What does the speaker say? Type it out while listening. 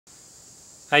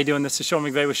How you doing? This is Sean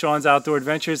McVeigh with Sean's Outdoor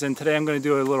Adventures, and today I'm going to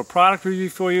do a little product review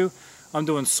for you. I'm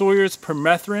doing Sawyer's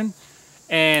Permetherin,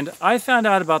 and I found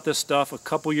out about this stuff a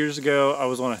couple years ago. I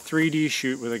was on a 3D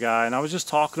shoot with a guy, and I was just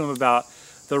talking to him about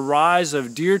the rise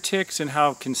of deer ticks and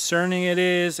how concerning it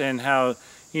is, and how,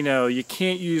 you know, you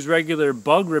can't use regular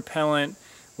bug repellent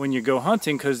when you go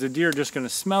hunting because the deer are just going to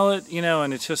smell it, you know,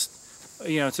 and it's just,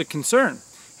 you know, it's a concern.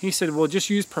 He said, well, just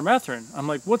use Permetherin. I'm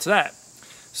like, what's that?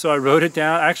 So I wrote it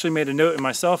down. I actually made a note in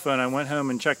my cell phone. I went home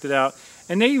and checked it out.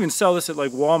 And they even sell this at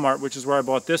like Walmart, which is where I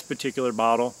bought this particular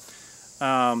bottle.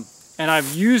 And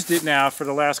I've used it now for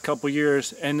the last couple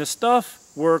years, and the stuff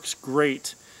works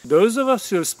great. Those of us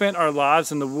who have spent our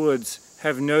lives in the woods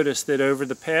have noticed that over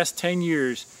the past 10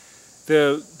 years,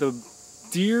 the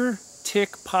deer tick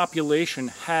population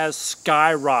has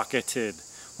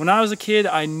skyrocketed. When I was a kid,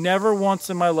 I never once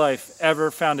in my life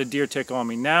ever found a deer tick on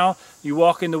me. Now, you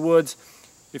walk in the woods,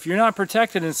 if you're not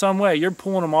protected in some way, you're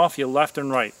pulling them off you left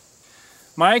and right.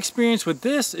 My experience with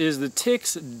this is the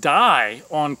ticks die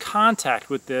on contact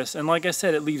with this, and like I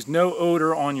said, it leaves no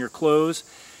odor on your clothes,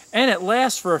 and it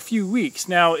lasts for a few weeks.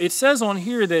 Now, it says on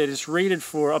here that it's rated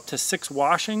for up to 6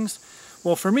 washings.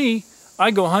 Well, for me,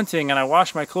 I go hunting and I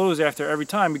wash my clothes after every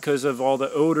time because of all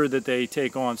the odor that they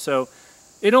take on. So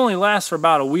it only lasts for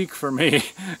about a week for me,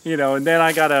 you know, and then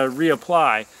I gotta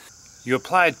reapply. You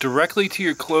apply it directly to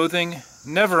your clothing,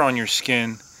 never on your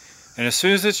skin, and as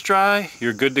soon as it's dry,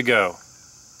 you're good to go.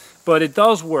 But it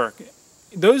does work.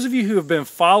 Those of you who have been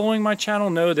following my channel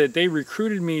know that they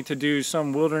recruited me to do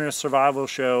some wilderness survival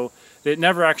show that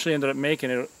never actually ended up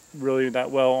making it really that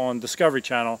well on Discovery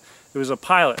Channel. It was a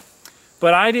pilot.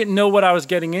 But I didn't know what I was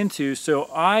getting into, so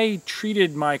I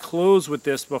treated my clothes with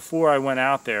this before I went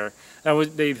out there.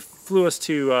 They flew us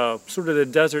to sort of the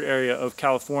desert area of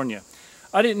California.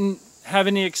 I didn't have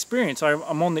any experience.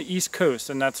 I'm on the East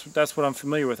Coast, and that's what I'm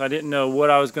familiar with. I didn't know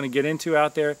what I was going to get into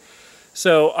out there.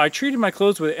 So I treated my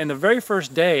clothes with it, and the very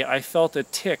first day I felt a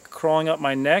tick crawling up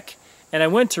my neck, and I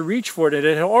went to reach for it, and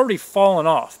it had already fallen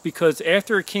off because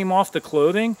after it came off the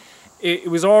clothing,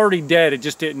 it was already dead. It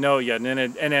just didn't know it yet,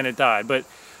 and then it died. But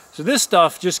so this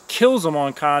stuff just kills them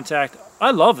on contact.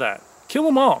 I love that. Kill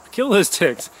them all. Kill those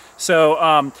ticks.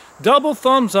 So double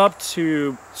thumbs up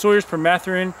to Sawyer's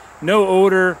Permetherin. No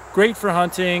odor, great for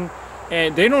hunting,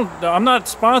 and I'm not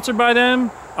sponsored by them.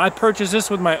 I purchased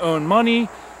this with my own money.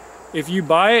 If you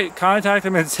buy it, contact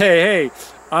them and say, hey,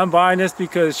 I'm buying this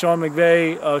because Sean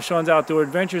McVeigh of Sean's Outdoor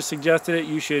Adventures suggested it.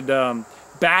 You should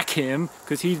back him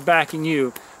because he's backing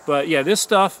you. But yeah, this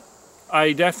stuff,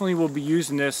 I definitely will be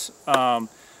using this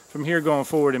from here going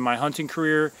forward in my hunting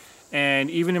career,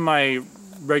 and even in my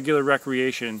regular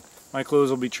recreation. My clothes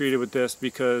will be treated with this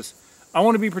because I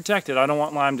want to be protected. I don't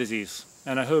want Lyme disease,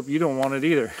 and I hope you don't want it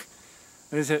either.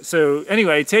 So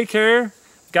anyway, take care.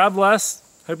 God bless.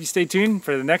 Hope you stay tuned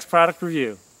for the next product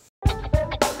review.